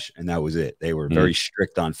mustache, and that was it. They were very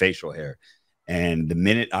strict on facial hair. And the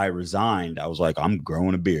minute I resigned, I was like, I'm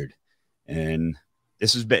growing a beard. And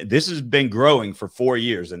this has been growing for 4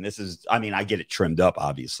 years. And this is, I mean, I get it trimmed up,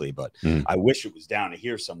 obviously, but I wish it was down to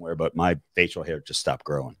here somewhere, but my facial hair just stopped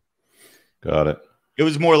growing. Got it. It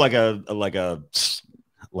was more like a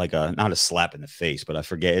not a slap in the face, but I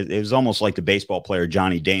forget. It was almost like the baseball player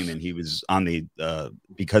Johnny Damon. He was on the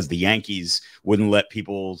because the Yankees wouldn't let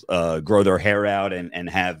people grow their hair out and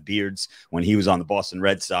have beards. When he was on the Boston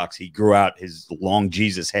Red Sox, he grew out his long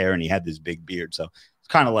Jesus hair and he had this big beard. So it's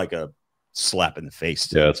kind of like a slap in the face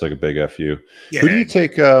too. Yeah, it's like a big FU. Yeah. Who do you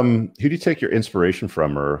take your inspiration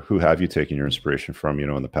from, or who have you taken your inspiration from, you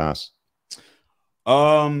know, in the past?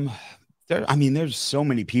 I mean, there's so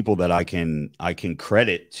many people that I can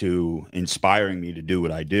credit to inspiring me to do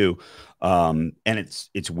what I do. And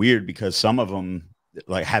it's weird because some of them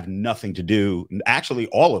like have nothing to do. Actually,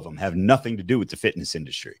 all of them have nothing to do with the fitness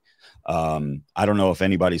industry. I don't know if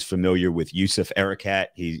anybody's familiar with Yusuf Erekat.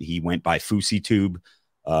 He went by Fousey Tube.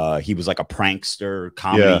 He was like a prankster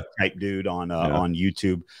comedy type dude on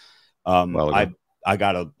YouTube. I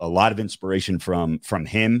got a lot of inspiration from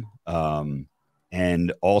him.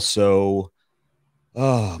 And also,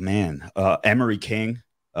 oh man, Emery King.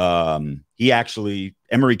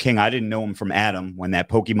 Emery King, I didn't know him from Adam. When that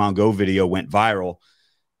Pokemon Go video went viral,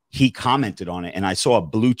 he commented on it, and I saw a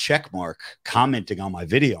blue check mark commenting on my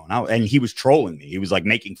video, and he was trolling me. He was like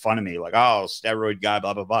making fun of me, like, oh, steroid guy,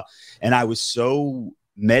 blah, blah, blah. And I was so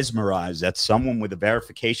mesmerized that someone with a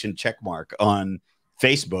verification check mark on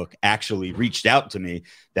Facebook actually reached out to me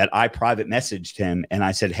that I private messaged him. And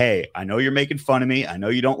I said, hey, I know you're making fun of me. I know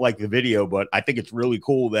you don't like the video, but I think it's really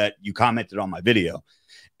cool that you commented on my video.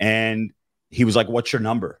 And he was like, what's your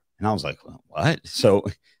number? And I was like, well, what? So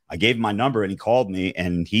I gave him my number and he called me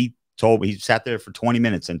and he sat there for 20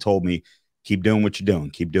 minutes and told me, keep doing what you're doing.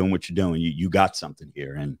 Keep doing what you're doing. You got something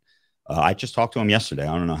here. And I just talked to him yesterday.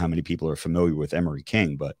 I don't know how many people are familiar with Emery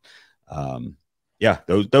King, but yeah,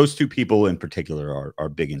 those two people in particular are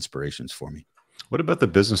big inspirations for me. What about the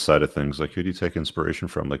business side of things? Like, who do you take inspiration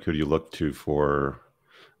from? Like, who do you look to for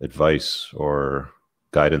advice or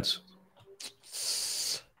guidance?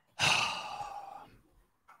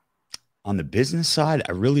 On the business side,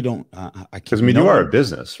 I really don't. Because I mean, you are a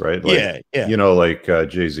business, right? Like, yeah. You know, like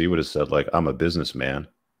Jay-Z would have said, like, I'm a businessman.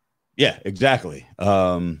 Yeah, exactly.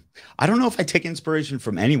 I don't know if I take inspiration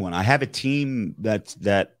from anyone. I have a team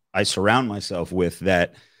that I surround myself with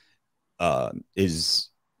that is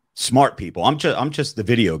smart people. I'm just the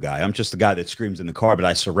video guy. I'm just the guy that screams in the car, but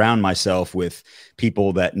I surround myself with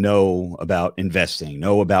people that know about investing,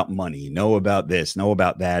 know about money, know about this, know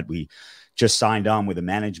about that. We just signed on with a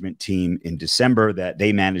management team in December that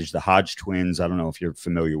they manage the Hodge twins. I don't know if you're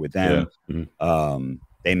familiar with them. Yeah.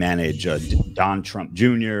 They manage Don Trump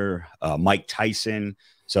Jr., Mike Tyson.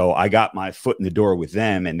 So I got my foot in the door with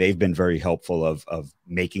them, and they've been very helpful of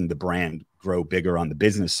making the brand grow bigger on the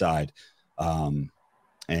business side. And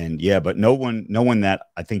yeah, but no one that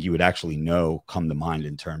I think you would actually know come to mind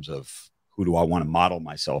in terms of who do I want to model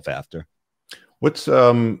myself after. What's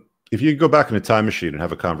if you go back in a time machine and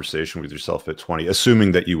have a conversation with yourself at 20,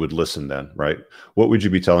 assuming that you would listen then, right? What would you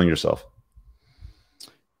be telling yourself?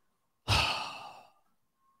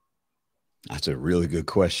 That's a really good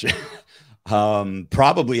question.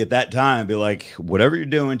 Probably at that time, be like, whatever you're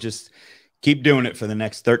doing, just keep doing it for the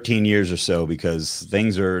next 13 years or so, because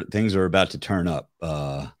things are about to turn up.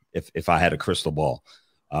 If I had a crystal ball,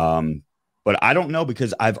 but I don't know,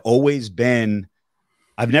 because I've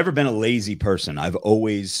never been a lazy person. I've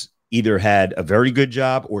always either had a very good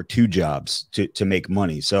job or two jobs to make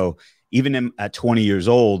money. So even at 20 years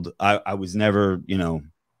old, I was never,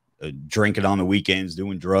 drinking on the weekends,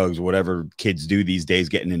 doing drugs, whatever kids do these days,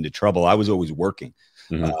 getting into trouble. I was always working.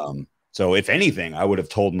 Mm-hmm. So if anything, I would have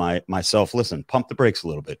told myself, listen, pump the brakes a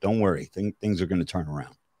little bit. Don't worry. Things are going to turn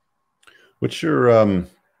around. What's your,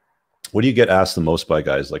 what do you get asked the most by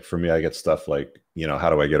guys? Like for me, I get stuff like,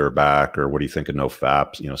 how do I get her back? Or what do you think of no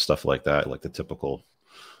faps? Stuff like that, like the typical.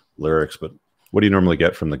 lyrics, but what do you normally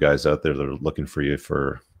get from the guys out there that are looking for you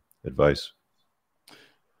for advice?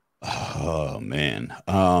 Oh man.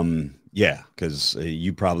 Yeah, because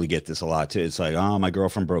you probably get this a lot too. It's like, oh, my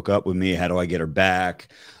girlfriend broke up with me. How do I get her back?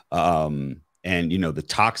 And you know, the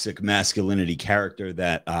toxic masculinity character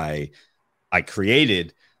that I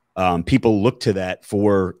created, people look to that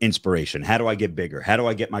for inspiration. How do I get bigger? How do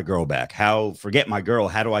I get my girl back? How forget my girl?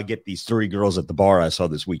 How do I get these 3 girls at the bar I saw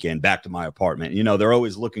this weekend back to my apartment? You know, they're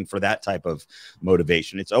always looking for that type of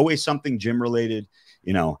motivation. It's always something gym related.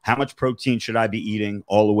 You know, how much protein should I be eating,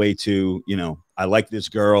 all the way to, you know, I like this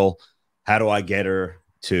girl. How do I get her?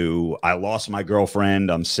 To I lost my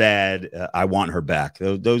girlfriend. I'm sad. I want her back.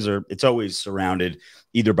 Those are, it's always surrounded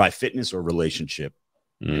either by fitness or relationship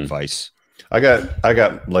advice. I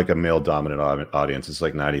got like a male dominant audience. It's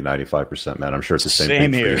like 95% men. I'm sure it's the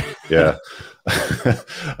same thing here. For you.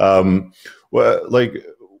 Yeah. Well, like,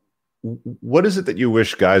 what is it that you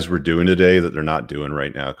wish guys were doing today that they're not doing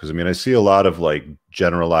right now? Because I mean, I see a lot of like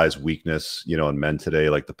generalized weakness, you know, in men today.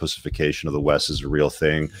 Like the pussification of the West is a real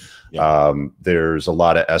thing. Yeah. There's a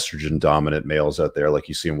lot of estrogen dominant males out there. Like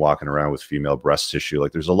you see them walking around with female breast tissue.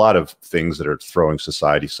 Like there's a lot of things that are throwing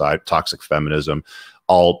society side, toxic feminism,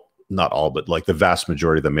 not all, but like the vast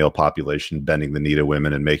majority of the male population bending the knee to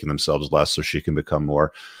women and making themselves less so she can become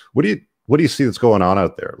more. What do you see that's going on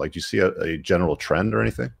out there? Like, do you see a general trend or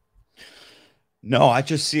anything? No, I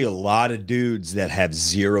just see a lot of dudes that have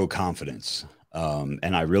zero confidence.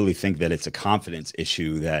 And I really think that it's a confidence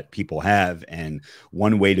issue that people have. And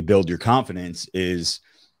one way to build your confidence is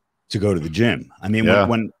to go to the gym. I mean, yeah.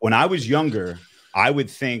 when I was younger, I would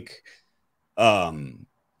think,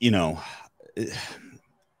 you know,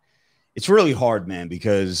 it's really hard, man,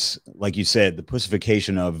 because like you said, the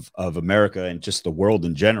pussification of America and just the world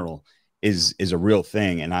in general is a real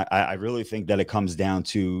thing. And I really think that it comes down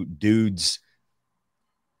to dudes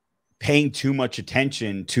paying too much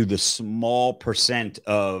attention to the small percent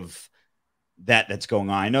of that's going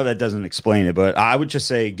on. I know that doesn't explain it, but I would just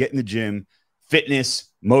say get in the gym, fitness,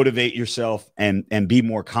 motivate yourself, and be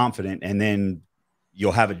more confident. And then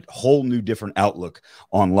you'll have a whole new different outlook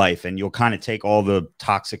on life. And you'll kind of take all the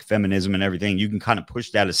toxic feminism and everything. You can kind of push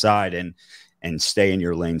that aside and stay in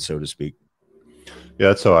your lane, so to speak. Yeah,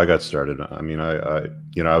 that's how I got started. I mean,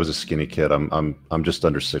 I was a skinny kid. I'm just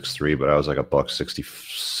under 6'3", but I was like a buck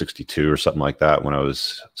 62 or something like that when I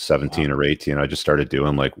was 17 or 18. I just started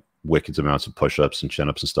doing like wicked amounts of push-ups and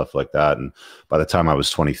chin-ups and stuff like that. And by the time I was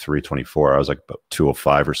 23, 24, I was like about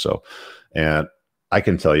 205 or so. And I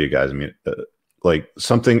can tell you guys, I mean, like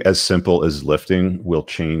something as simple as lifting will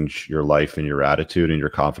change your life and your attitude and your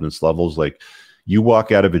confidence levels. Like you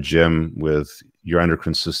walk out of a gym with your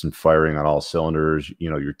endocrine system firing on all cylinders, you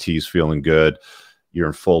know, your T's feeling good, you're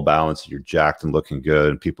in full balance, you're jacked and looking good,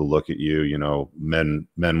 and people look at you, you know, men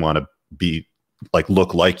want to be like,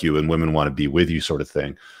 look like you, and women want to be with you, sort of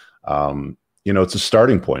thing. You know, it's a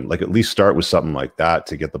starting point. Like at least start with something like that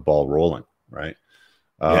to get the ball rolling, right?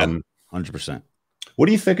 Yeah, 100%. What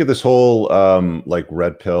do you think of this whole like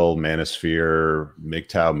red pill, manosphere,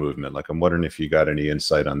 MGTOW movement? Like, I'm wondering if you got any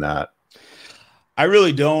insight on that. I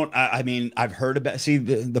really don't. I mean, I've heard about. See,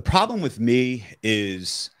 the problem with me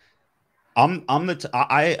is,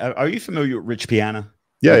 are you familiar with Rich Piana?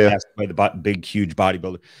 Yeah, yeah. By the big, huge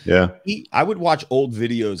bodybuilder. Yeah. I would watch old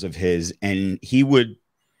videos of his, and he would,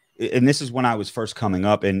 and this is when I was first coming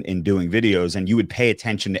up and doing videos, and you would pay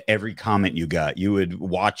attention to every comment you got. You would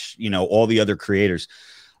watch, you know, all the other creators.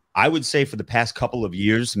 I would say for the past couple of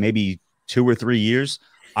years, maybe 2 or 3 years,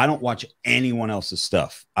 I don't watch anyone else's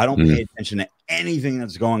stuff. I don't pay attention to anything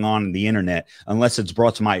that's going on in the internet unless it's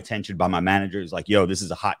brought to my attention by my manager. It's like, yo, this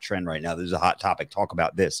is a hot trend right now. This is a hot topic. Talk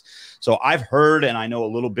about this. So I've heard, and I know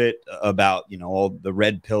a little bit about, you know, all the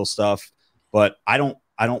red pill stuff, but I don't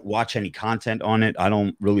watch any content on it. I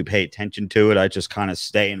don't really pay attention to it. I just kind of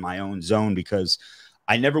stay in my own zone because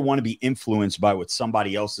I never want to be influenced by what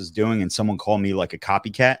somebody else is doing and someone call me like a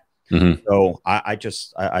copycat. So I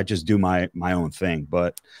just do my own thing.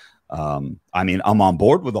 But I mean, I'm on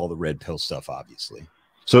board with all the red pill stuff, obviously.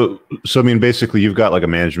 So I mean, basically, you've got like a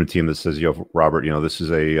management team that says, "Yo, Robert, you know, this is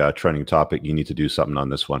a trending topic. You need to do something on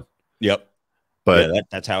this one." Yep. But yeah,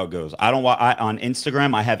 that's how it goes. I don't on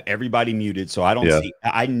Instagram. I have everybody muted, so I don't see.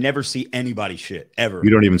 I never see anybody shit ever. You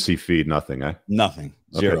don't even see feed, nothing, eh? Nothing.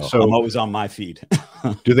 Zero. Okay, so I'm always on my feed.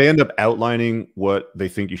 Do they end up outlining what they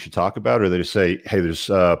think you should talk about, or they just say, "Hey, there's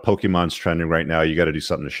Pokemon's trending right now. You got to do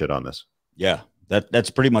something to shit on this"? Yeah, that's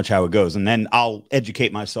pretty much how it goes. And then I'll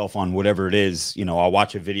educate myself on whatever it is. You know, I'll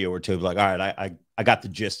watch a video or two, like, all right, I got the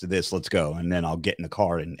gist of this. Let's go, and then I'll get in the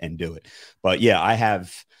car and do it. But yeah, I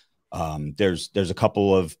have There's a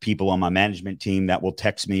couple of people on my management team that will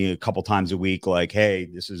text me a couple times a week, like, hey,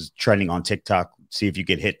 this is trending on TikTok. See if you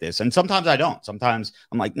could hit this. And sometimes I don't. Sometimes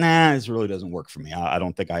I'm like, nah, this really doesn't work for me. I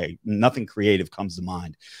don't think nothing creative comes to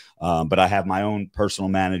mind. But I have my own personal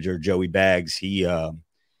manager, Joey Baggs.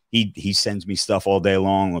 He sends me stuff all day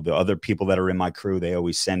long. The other people that are in my crew, they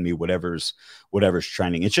always send me whatever's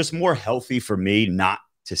trending. It's just more healthy for me not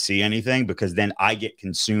to see anything, because then I get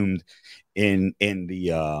consumed in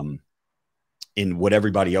what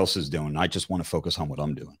everybody else is doing. I just want to focus on what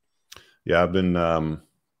I'm doing. Yeah, I've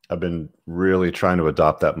been really trying to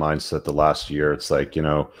adopt that mindset the last year. It's like, you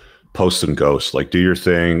know, post and ghost, like do your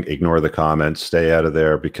thing, ignore the comments, stay out of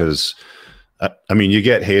there, because I mean, you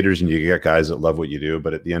get haters and you get guys that love what you do,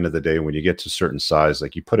 but at the end of the day, when you get to a certain size,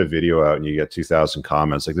 like you put a video out and you get 2,000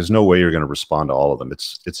 comments, like there's no way you're going to respond to all of them.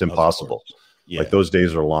 It's impossible. Yeah. Like those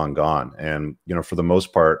days are long gone. And, you know, for the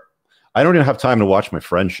most part, I don't even have time to watch my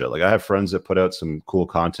friend shit. Like I have friends that put out some cool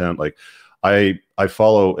content. Like I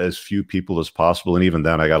follow as few people as possible. And even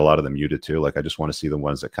then I got a lot of them muted too. Like I just want to see the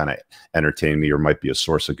ones that kind of entertain me or might be a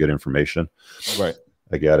source of good information. Right.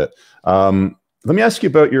 I get it. Let me ask you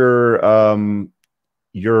about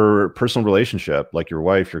your personal relationship, like your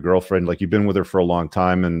wife, your girlfriend. Like you've been with her for a long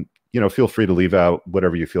time, and you know, feel free to leave out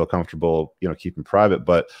whatever you feel comfortable, you know, keeping private.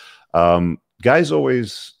 But guys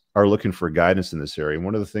always are looking for guidance in this area. And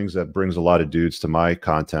one of the things that brings a lot of dudes to my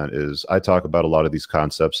content is I talk about a lot of these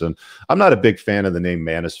concepts, and I'm not a big fan of the name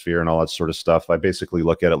manosphere and all that sort of stuff. I basically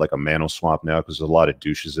look at it like a manoswamp now, because there's a lot of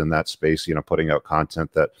douches in that space, you know, putting out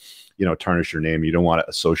content that, you know, tarnish your name. You don't want to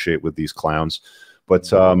associate with these clowns.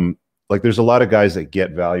 But like there's a lot of guys that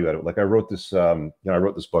get value out of it. Like I wrote this, you know, I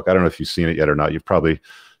wrote this book. I don't know if you've seen it yet or not. You've probably,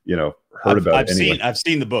 you know, heard about it anyway. I've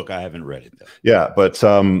seen the book. I haven't read it though. Yeah, but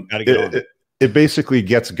it basically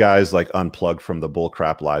gets guys like unplugged from the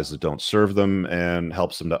bullcrap lies that don't serve them and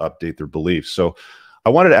helps them to update their beliefs. So I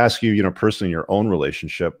wanted to ask you, you know, personally, in your own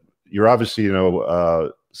relationship, you're obviously, you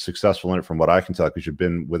know, successful in it from what I can tell, because you've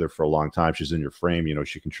been with her for a long time. She's in your frame, you know,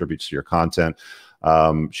 she contributes to your content.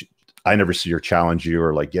 I never see her challenge you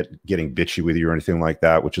or like getting bitchy with you or anything like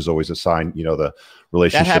that, which is always a sign, you know, the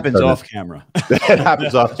relationship that happens off camera. That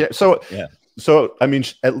happens off. So yeah. So, I mean,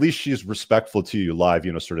 at least she's respectful to you live,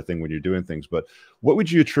 you know, sort of thing when you're doing things. But what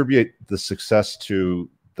would you attribute the success to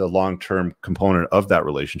the long-term component of that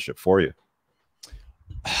relationship for you?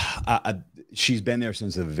 She's been there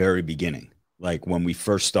since the very beginning. Like when we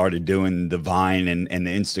first started doing the Vine and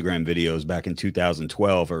the Instagram videos back in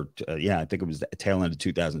 2012, or yeah, I think it was the tail end of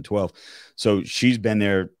 2012. So she's been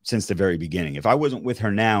there since the very beginning. If I wasn't with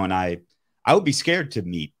her now, and I would be scared to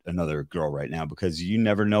meet another girl right now, because you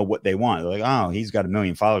never know what they want. They're like, oh, he's got 1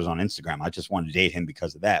 million followers on Instagram. I just want to date him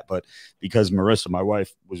because of that. But because Marissa, my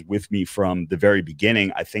wife, was with me from the very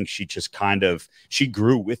beginning, I think she just she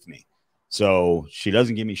grew with me. So she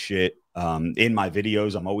doesn't give me shit. In my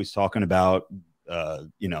videos, I'm always talking about,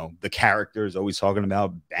 you know, the characters, always talking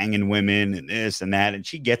about banging women and this and that. And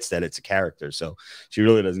she gets that it's a character. So she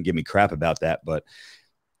really doesn't give me crap about that. But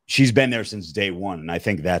she's been there since day one. And I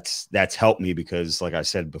think that's helped me, because like I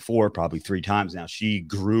said before, probably 3 times now, she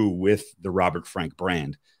grew with the Robert Frank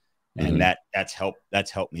brand. And that's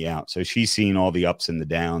helped me out. So she's seen all the ups and the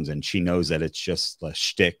downs, and she knows that it's just a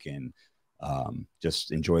shtick, and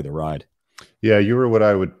just enjoy the ride. Yeah, you were what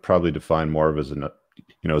I would probably define more of as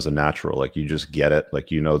as a natural. Like you just get it. Like,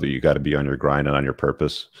 you know that you got to be on your grind and on your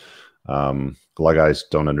purpose. A lot of guys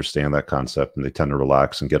don't understand that concept, and they tend to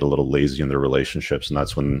relax and get a little lazy in their relationships, and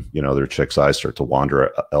that's when, you know, their chick's eyes start to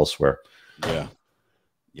wander elsewhere. Yeah.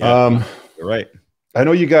 Yeah. You're right. I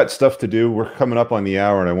know you got stuff to do. We're coming up on the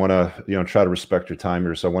hour, and I want to, you know, try to respect your time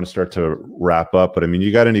here. So I want to start to wrap up. But I mean,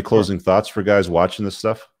 you got any closing thoughts for guys watching this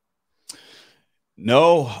stuff?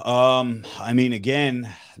 No. I mean, again,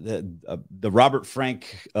 the Robert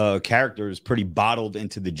Frank character is pretty bottled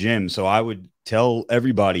into the gym. So I would tell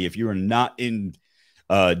everybody, if you are not in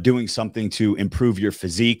doing something to improve your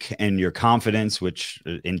physique and your confidence, which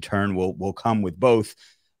in turn will come with both,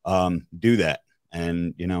 do that.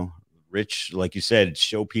 And, you know, Rich, like you said,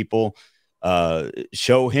 show people,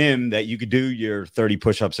 show him that you could do your 30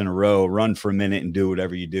 push-ups in a row, run for a minute, and do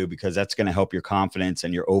whatever you do, because that's going to help your confidence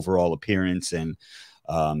and your overall appearance. And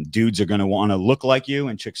dudes are going to want to look like you,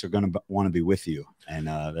 and chicks are going to want to be with you. And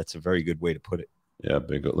that's a very good way to put it. Yeah,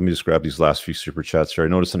 big. Let me just grab these last few super chats here. I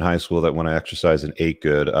noticed in high school that when I exercised and ate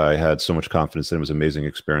good, I had so much confidence, and it was an amazing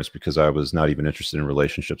experience, because I was not even interested in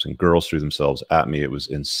relationships, and girls threw themselves at me. It was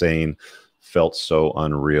insane. Felt so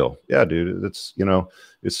unreal. Yeah, dude, it's, you know,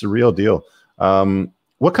 it's the real deal.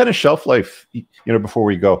 What kind of shelf life, you know, before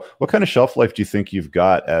we go, what kind of shelf life do you think you've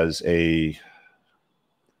got as a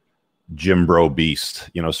gym bro beast,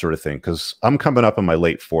 you know, sort of thing. Cause I'm coming up in my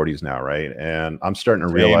late 40s now, right? And I'm starting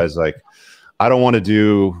to realize like I don't want to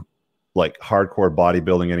do like hardcore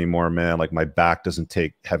bodybuilding anymore, man. Like my back doesn't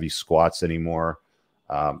take heavy squats anymore.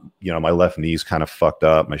 You know, my left knee's kind of fucked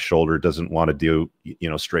up. My shoulder doesn't want to do, you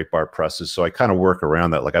know, straight bar presses. So I kind of work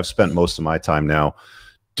around that. Like I've spent most of my time now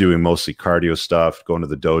doing mostly cardio stuff, going to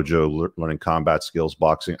the dojo, learning combat skills,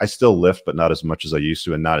 boxing. I still lift, but not as much as I used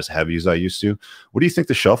to and not as heavy as I used to. What do you think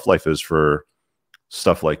the shelf life is for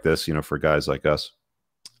stuff like this, you know, for guys like us?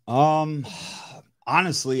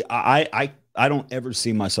 Honestly, I don't ever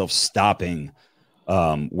see myself stopping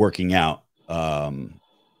working out.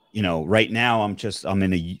 You know, right now I'm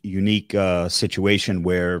in a unique situation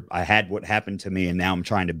where I had what happened to me and now I'm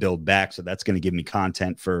trying to build back. So that's going to give me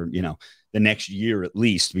content for, you know, the next year at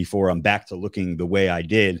least before I'm back to looking the way I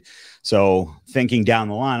did. So thinking down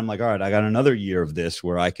the line, I'm like, all right, I got another year of this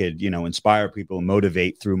where I could, you know, inspire people and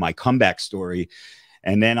motivate through my comeback story.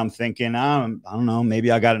 And then I'm thinking, I don't know, maybe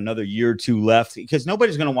I got another year or two left because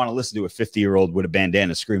nobody's going to want to listen to a 50-year-old with a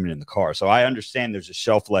bandana screaming in the car. So I understand there's a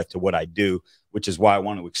shelf life to what I do, which is why I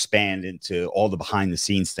want to expand into all the behind the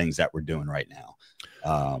scenes things that we're doing right now.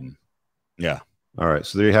 Yeah. All right.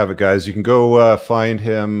 So there you have it, guys. You can go find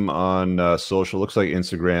him on social. Looks like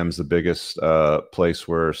Instagram's the biggest place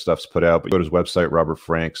where stuff's put out. But go to his website,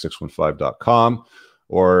 robertfrank615.com,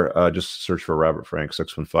 or just search for Robert Frank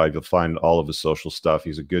 615. You'll find all of his social stuff.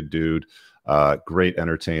 He's a good dude, great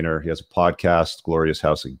entertainer. He has a podcast, Glorious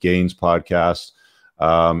House of Gains podcast.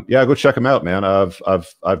 Yeah, go check him out, man.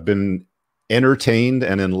 I've been entertained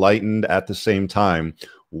and enlightened at the same time,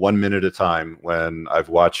 1 minute at a time, when I've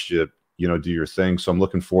watched you, you know, do your thing. So I'm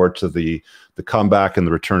looking forward to the comeback and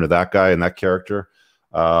the return of that guy and that character.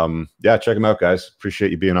 Yeah, check him out, guys.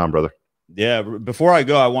 Appreciate you being on, brother. Yeah. Before I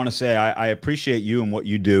go, I want to say I appreciate you and what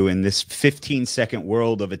you do in this 15-second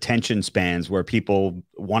world of attention spans where people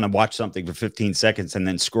want to watch something for 15 seconds and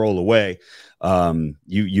then scroll away.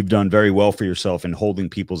 You've done very well for yourself in holding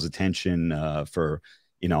people's attention for,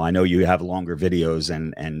 you know, I know you have longer videos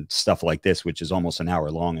and stuff like this, which is almost an hour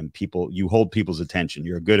long, and you hold people's attention.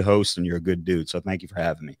 You're a good host and you're a good dude. So thank you for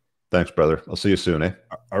having me. Thanks, brother. I'll see you soon, eh?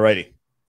 All righty.